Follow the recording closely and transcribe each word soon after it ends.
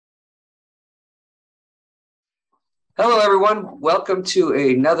Hello, everyone. Welcome to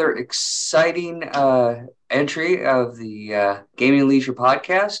another exciting entry of the Gaming Leisure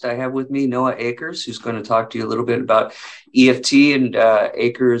podcast. I have with me Noah Akers, who's going to talk to you a little bit about EFT and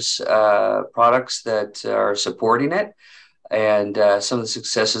Akers products that are supporting it and some of the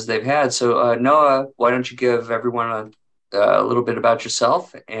successes they've had. So, Noah, why don't you give everyone a little bit about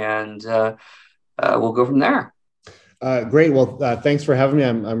yourself and we'll go from there. Great. Well, thanks for having me.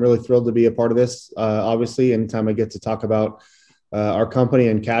 I'm really thrilled to be a part of this. Obviously, anytime I get to talk about our company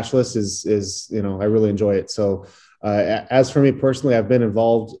and cashless is I really enjoy it. So, as for me personally, I've been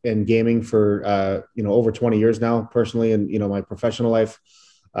involved in gaming for over 20 years now. Personally, and my professional life,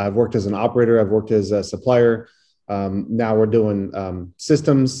 I've worked as an operator. I've worked as a supplier. Now we're doing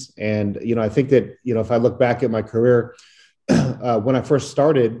systems, and I think that if I look back at my career, when I first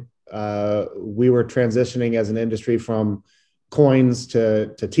started. We were transitioning as an industry from coins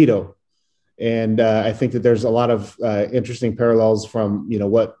to Tito. And I think that there's a lot of interesting parallels from,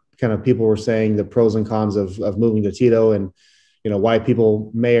 what kind of people were saying, the pros and cons of moving to Tito and, why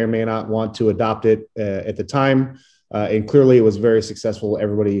people may or may not want to adopt it at the time. And clearly it was very successful.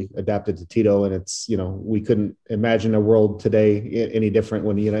 Everybody adapted to Tito, and it's, we couldn't imagine a world today any different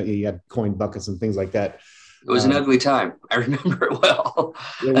when, you had coin buckets and things like that. It was an ugly time. I remember it well.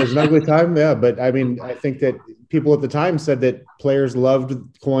 It was an ugly time, yeah. But I mean, I think that people at the time said that players loved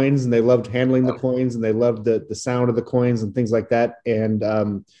coins and they loved handling the coins and they loved the sound of the coins and things like that. And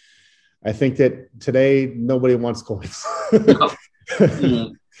I think that today nobody wants coins.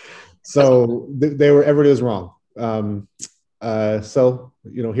 So everybody was wrong. So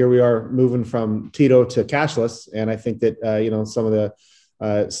here we are moving from Tito to cashless, and I think that some of the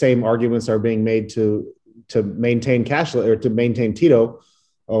same arguments are being made to maintain cashless or to maintain Tito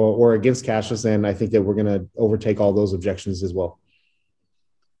or against cashless. And I think that we're going to overtake all those objections as well.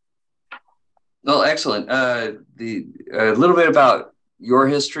 Well, excellent. A little bit about your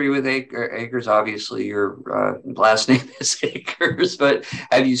history with Akers. Obviously, your last name is Akers, but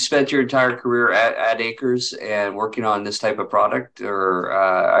have you spent your entire career at Akers and working on this type of product,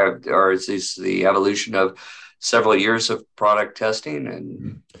 or is this the evolution of several years of product testing?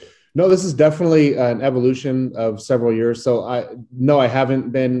 And No, this is definitely an evolution of several years. So I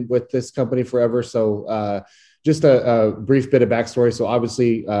haven't been with this company forever. So just a brief bit of backstory. So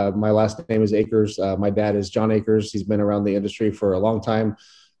obviously my last name is Akers. My dad is John Akers. He's been around the industry for a long time.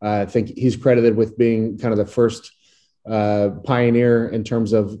 I think he's credited with being kind of the first pioneer in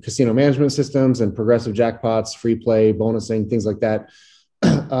terms of casino management systems and progressive jackpots, free play, bonusing, things like that.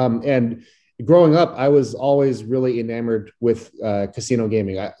 And growing up, I was always really enamored with casino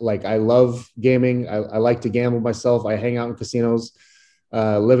gaming. I love gaming. I like to gamble myself. I hang out in casinos.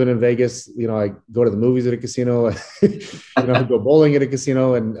 Living in Vegas, I go to the movies at a casino. I go bowling at a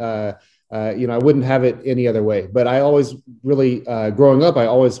casino, and I wouldn't have it any other way. But I always really, growing up, I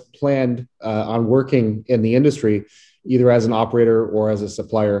always planned on working in the industry, either as an operator or as a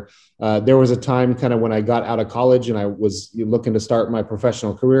supplier. There was a time kind of when I got out of college and I was looking to start my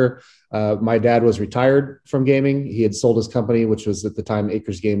professional career. My dad was retired from gaming. He had sold his company, which was at the time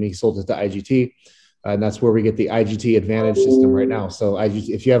Akers Gaming. He sold it to IGT. And that's where we get the IGT Advantage system right now. So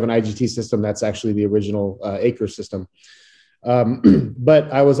if you have an IGT system, that's actually the original Akers system.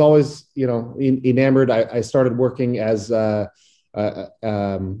 But I was always, enamored. I started working as I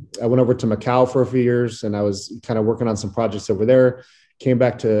went over to Macau for a few years, and I was kind of working on some projects over there. Came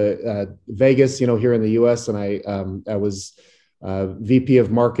back to Vegas, here in the U.S., and I was VP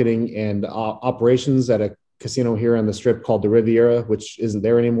of marketing and operations at a casino here on the Strip called the Riviera, which isn't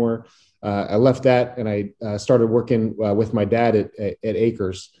there anymore. I left that and I started working with my dad at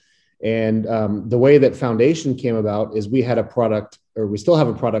Akers. And the way that Foundation came about is we had a product, or we still have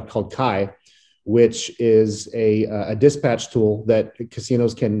a product called Kai, which is a dispatch tool that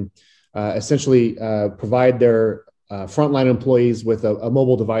casinos can essentially provide their frontline employees with a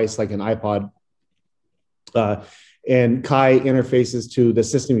mobile device like an iPod. And Kai interfaces to the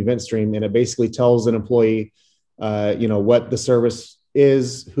system event stream, and it basically tells an employee, what the service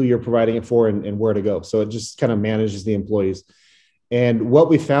is, who you're providing it for, and where to go. So it just kind of manages the employees. And what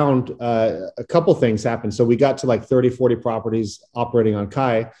we found, a couple things happened. So we got to like 30, 40 properties operating on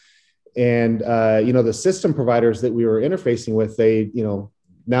Kai. And, the system providers that we were interfacing with,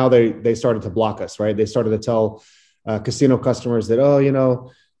 now they started to block us, right? They started to tell casino customers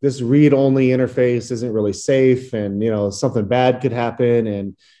that, this read-only interface isn't really safe, and something bad could happen,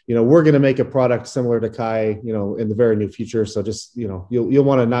 and we're going to make a product similar to Kai, in the very near future. So just you'll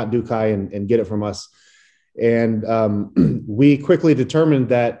want to not do Kai and get it from us. And we quickly determined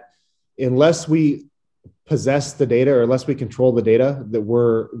that unless we possess the data, or unless we control the data, that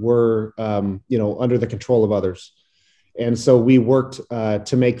we're under the control of others. And so we worked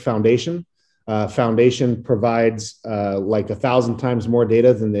to make Foundation. Foundation provides like 1,000 times more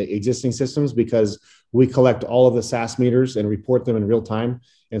data than the existing systems because we collect all of the SAS meters and report them in real time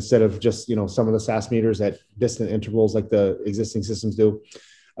instead of just some of the SAS meters at distant intervals like the existing systems do.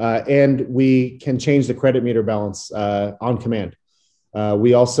 And we can change the credit meter balance on command.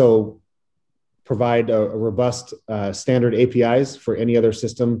 We also provide a robust standard APIs for any other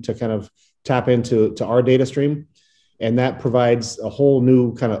system to kind of tap into our data stream. And that provides a whole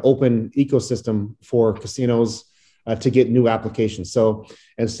new kind of open ecosystem for casinos to get new applications. So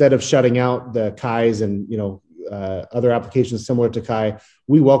instead of shutting out the Kais and other applications similar to Kai,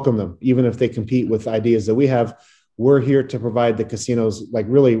 we welcome them, even if they compete with ideas that we have. We're here to provide the casinos like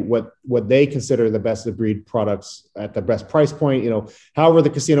really what they consider the best of breed products at the best price point. However the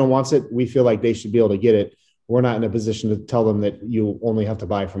casino wants it, we feel like they should be able to get it. We're not in a position to tell them that you only have to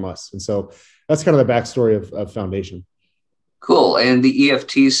buy from us. And so that's kind of the backstory of Foundation. Cool. And the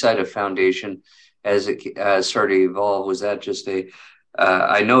EFT side of Foundation, as it started to evolve, was that just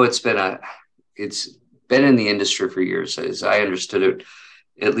I know it's been in the industry for years, as I understood it,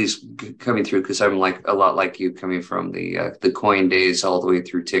 at least coming through, because I'm like a lot like you, coming from the coin days all the way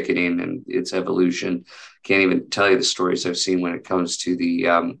through ticketing and its evolution. Can't even tell you the stories I've seen when it comes to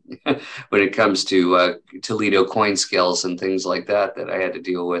Toledo coin scales and things like that I had to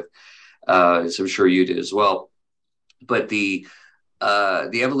deal with. As I'm sure you did as well. But the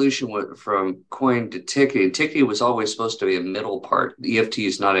evolution went from coin to ticketing. Ticketing was always supposed to be a middle part. The EFT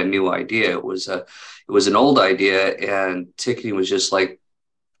is not a new idea. It was an old idea, and ticketing was just like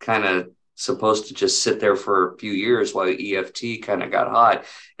kind of supposed to just sit there for a few years while EFT kind of got hot,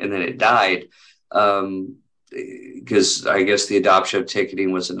 and then it died because I guess the adoption of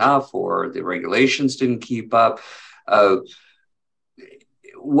ticketing was enough, or the regulations didn't keep up.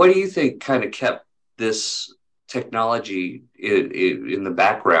 What do you think kind of kept this technology in the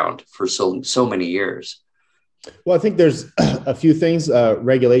background for so many years? Well, I think there's a few things.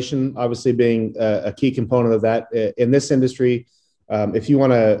 Regulation, obviously, being a key component of that. In this industry, if you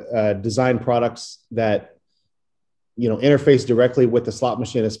want to design products that interface directly with the slot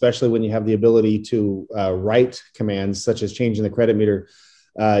machine, especially when you have the ability to write commands such as changing the credit meter,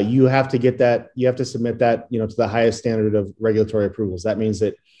 you have to get that. You have to submit that to the highest standard of regulatory approvals. That means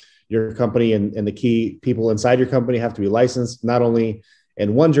that your company and the key people inside your company have to be licensed, not only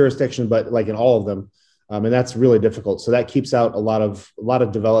in one jurisdiction, but like in all of them. And that's really difficult. So that keeps out a lot of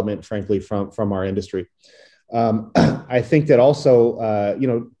development, frankly, from our industry. I think that also,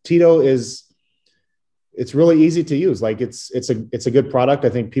 Tito it's really easy to use. Like it's a good product. I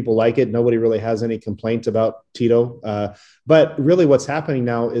think people like it. Nobody really has any complaints about Tito. But really what's happening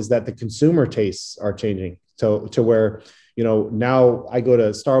now is that the consumer tastes are changing to where, now I go to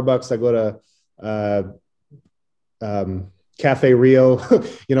Starbucks, I go to Cafe Rio,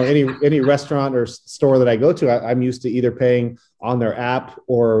 any restaurant or store that I go to, I'm used to either paying on their app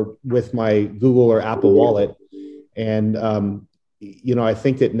or with my Google or Apple Wallet. And, I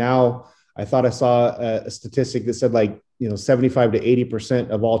think that now I thought I saw a statistic that said 75 to 80%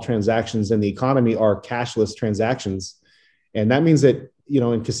 of all transactions in the economy are cashless transactions. And that means that,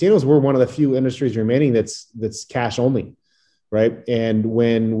 in casinos, we're one of the few industries remaining that's cash only. Right. And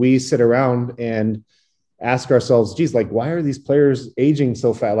when we sit around and ask ourselves, geez, why are these players aging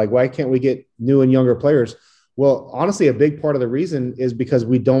so fast? Why can't we get new and younger players? Well, honestly, a big part of the reason is because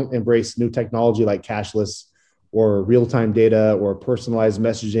we don't embrace new technology like cashless or real-time data or personalized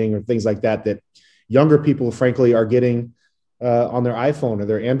messaging or things like that younger people, frankly, are getting on their iPhone or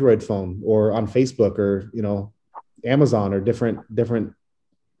their Android phone or on Facebook or, Amazon or different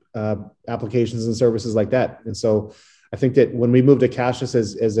applications and services like that. And so I think that when we move to cashless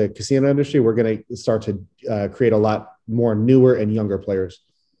as a casino industry, we're going to start to create a lot more newer and younger players.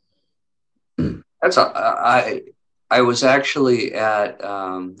 I was actually at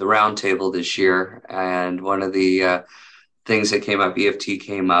the roundtable this year, and one of the things that came up, EFT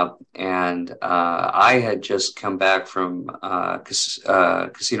came up, and I had just come back from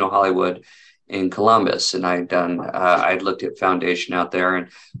Casino Hollywood in Columbus, and I'd looked at Foundation out there and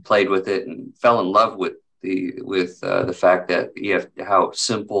played with it and fell in love with the fact that how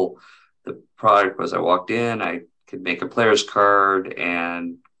simple the product was. I walked in, I could make a player's card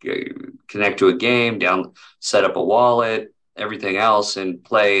and connect to a game, set up a wallet, everything else, and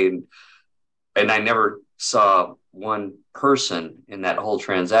play. And I never saw one person in that whole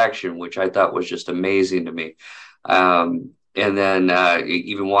transaction, which I thought was just amazing to me. And then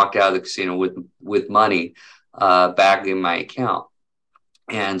even walked out of the casino with money back in my account.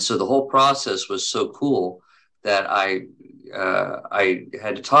 And so the whole process was so cool that I I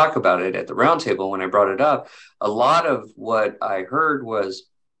had to talk about it at the roundtable when I brought it up, a lot of what I heard was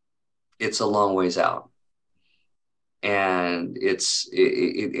it's a long ways out, and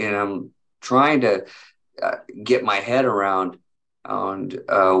and I'm trying to get my head around on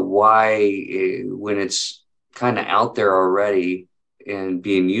why when it's kind of out there already and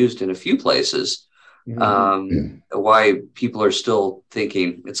being used in a few places, why people are still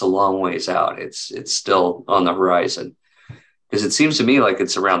thinking it's a long ways out. It's still on the horizon, because it seems to me like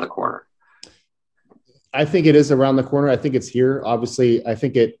it's around the corner. I think it is around the corner. I think it's here. Obviously, I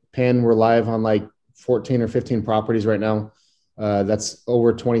think at Penn, we're live on like 14 or 15 properties right now. That's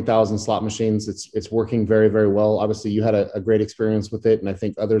over 20,000 slot machines. It's working very, very well. Obviously, you had a great experience with it, and I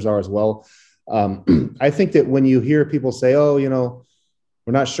think others are as well. I think that when you hear people say, oh,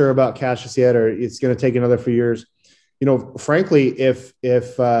 we're not sure about cashless yet, or it's going to take another few years, frankly, if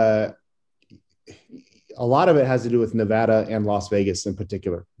a lot of it has to do with Nevada and Las Vegas in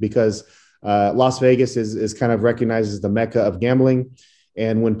particular, because Las Vegas is kind of recognized as the mecca of gambling.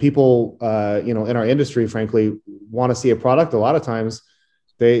 And when people, in our industry, frankly, want to see a product, a lot of times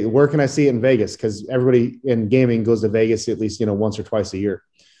where can I see it in Vegas? Because everybody in gaming goes to Vegas at least, once or twice a year.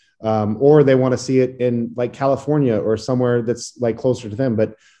 Or they want to see it in like California or somewhere that's like closer to them.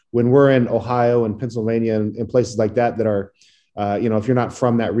 But when we're in Ohio and Pennsylvania and places like that are, if you're not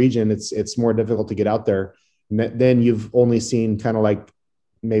from that region, it's more difficult to get out there. And then you've only seen kind of like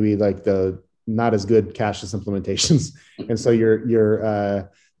maybe like the not as good cashless implementations. And so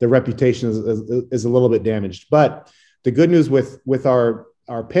the reputation is a little bit damaged. But the good news with our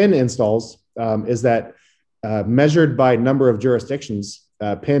Penn installs is that measured by number of jurisdictions,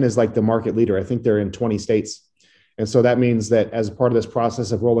 Penn is like the market leader. I think they're in 20 states. And so that means that as part of this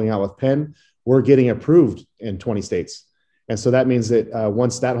process of rolling out with Penn, we're getting approved in 20 states. And so that means that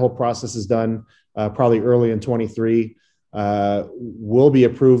once that whole process is done, probably early in 23, we'll be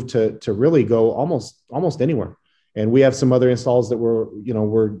approved to really go almost anywhere. And we have some other installs that we're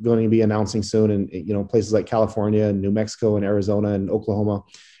going to be announcing soon in, places like California and New Mexico and Arizona and Oklahoma.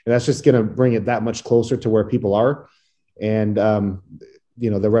 And that's just going to bring it that much closer to where people are. And,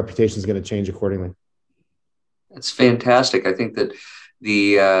 the reputation is going to change accordingly. That's fantastic. I think that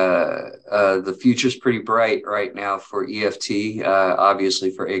the future's pretty bright right now for EFT, obviously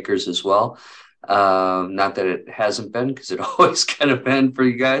for Acres as well. Not that it hasn't been, because it always kind of been for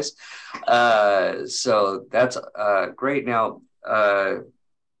you guys. So that's great. Now,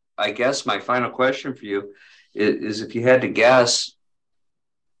 I guess my final question for you is if you had to guess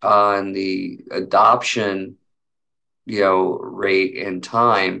on the adoption, rate and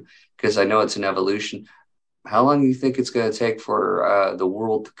time, because I know it's an evolution. How long do you think it's going to take for the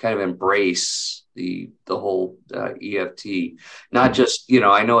world to kind of embrace the whole EFT? Not just,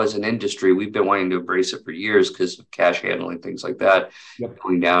 I know as an industry, we've been wanting to embrace it for years because of cash handling, things like that,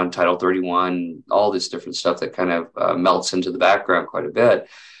 going down, Title 31, all this different stuff that kind of melts into the background quite a bit.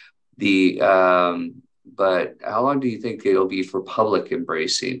 But how long do you think it'll be for public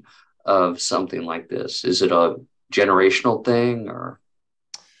embracing of something like this? Is it a generational thing, or?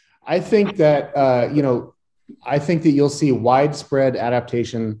 I think that, I think that you'll see widespread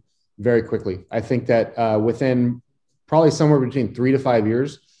adaptation very quickly. I think that within probably somewhere between 3 to 5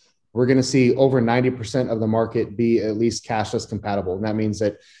 years, we're going to see over 90% of the market be at least cashless compatible. And that means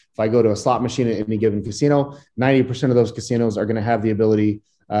that if I go to a slot machine at any given casino, 90% of those casinos are going to have the ability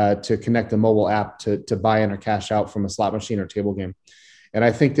to connect a mobile app to buy in or cash out from a slot machine or table game. And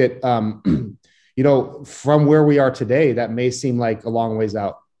I think that, from where we are today, that may seem like a long ways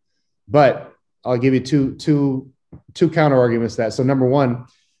out. But I'll give you two counter arguments to that. So number one,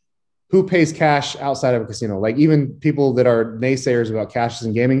 who pays cash outside of a casino? Like even people that are naysayers about cashless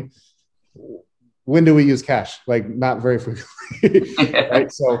in gaming, when do we use cash? Like not very frequently,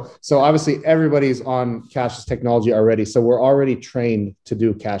 right? So obviously everybody's on cashless technology already. So we're already trained to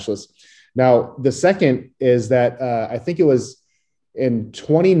do cashless. Now, the second is that I think it was in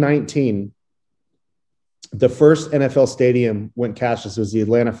 2019, the first NFL stadium went cashless. It was the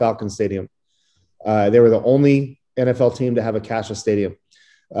Atlanta Falcons Stadium. They were the only NFL team to have a cashless stadium.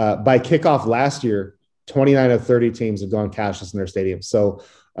 By kickoff last year, 29 of 30 teams have gone cashless in their stadiums. So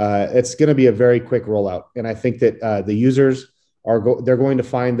it's going to be a very quick rollout. And I think that the users they're going to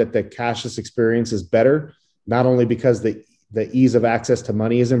find that the cashless experience is better, not only because the ease of access to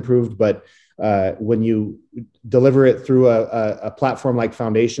money is improved, but when you deliver it through a platform like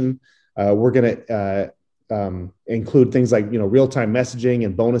Foundation, we're going to include things like, real-time messaging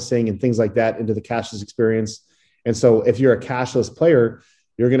and bonusing and things like that into the cashless experience. And so if you're a cashless player,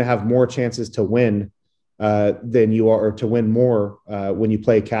 you're going to have more chances to win than you are, or to win more when you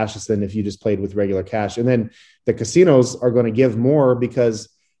play cashless than if you just played with regular cash. And then the casinos are going to give more because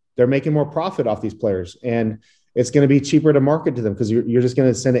they're making more profit off these players. And it's going to be cheaper to market to them because you're just going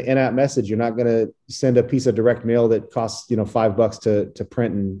to send an in-app message. You're not going to send a piece of direct mail that costs, $5 to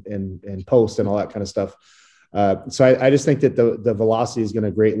print and post and all that kind of stuff. So I just think that the velocity is going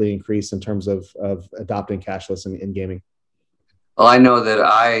to greatly increase in terms of adopting cashless in gaming. Well, I know that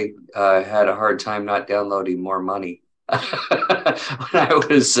I had a hard time not downloading more money when I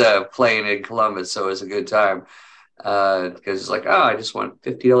was playing in Columbus. So it was a good time because it's like, oh, I just want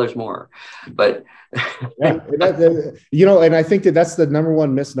 $50 more. But yeah, and I think that's the number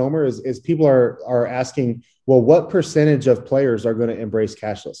one misnomer is people are asking, well, what percentage of players are going to embrace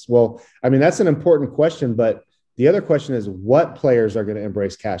cashless? Well, I mean, that's an important question, but the other question is what players are going to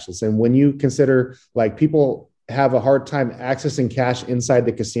embrace cashless? And when you consider like people have a hard time accessing cash inside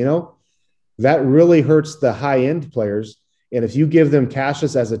the casino, that really hurts the high end players. And if you give them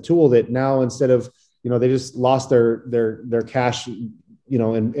cashless as a tool that now instead of, they just lost their cash,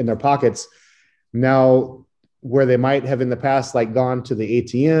 in their pockets, now where they might have in the past, like gone to the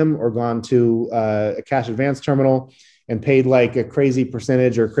ATM or gone to a cash advance terminal and paid like a crazy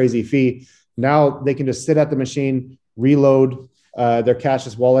percentage or crazy fee. Now they can just sit at the machine, reload their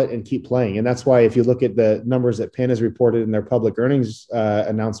cashless wallet and keep playing. And that's why if you look at the numbers that Penn has reported in their public earnings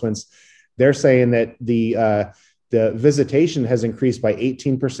announcements, they're saying that the visitation has increased by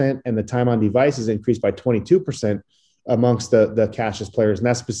 18% and the time on device has increased by 22% amongst the cashless players. And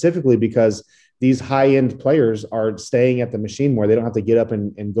that's specifically because these high-end players are staying at the machine more. They don't have to get up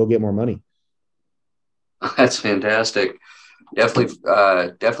and go get more money. That's fantastic.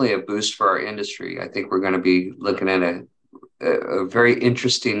 Definitely a boost for our industry. I think we're going to be looking at a very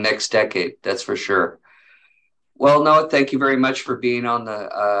interesting next decade. That's for sure. Well, Noah, thank you very much for being on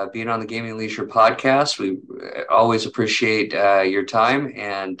the Gaming Leisure podcast. We always appreciate your time,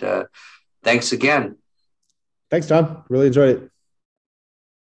 and thanks again. Thanks, Tom. Really enjoyed it.